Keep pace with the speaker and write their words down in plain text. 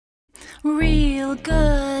real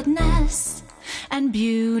goodness and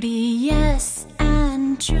beauty, yes,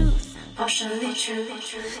 and truth, partially true,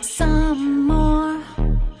 some more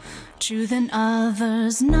true than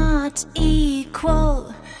others, not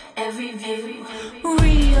equal, every view,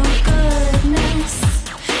 real goodness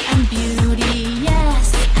and beauty,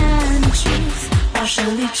 yes, and truth,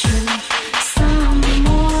 partially true, some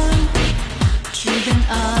more true than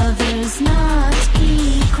others, not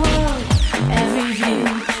equal, every view,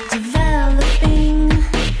 developing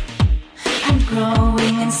and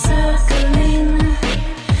growing and circling,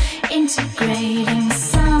 integrating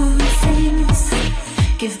some things,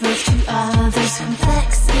 give birth to others,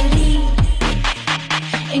 complexity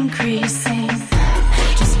increasing,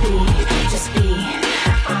 just be, just be,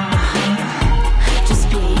 balancing, just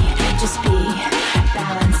be, just be,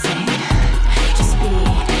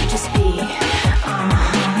 just be,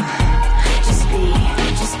 just be,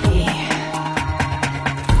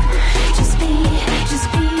 just be,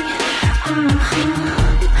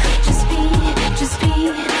 just be, just be,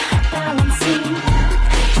 balancing,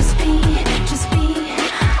 just be, just be, just be,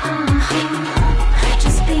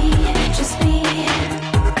 just be,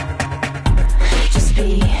 just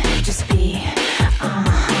be,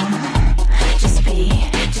 just be,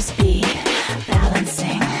 just be,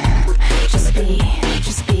 balancing, just be,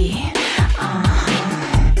 just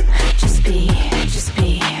be, just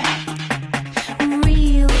be,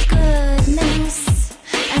 real goodness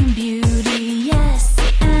and beauty, yes,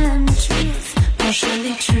 and truth,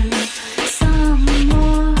 partially true, some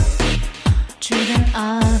more true than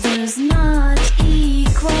others, not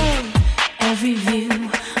equal, every view,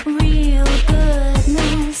 real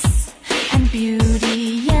goodness and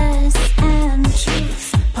beauty, yes, and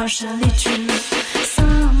truth, partially true.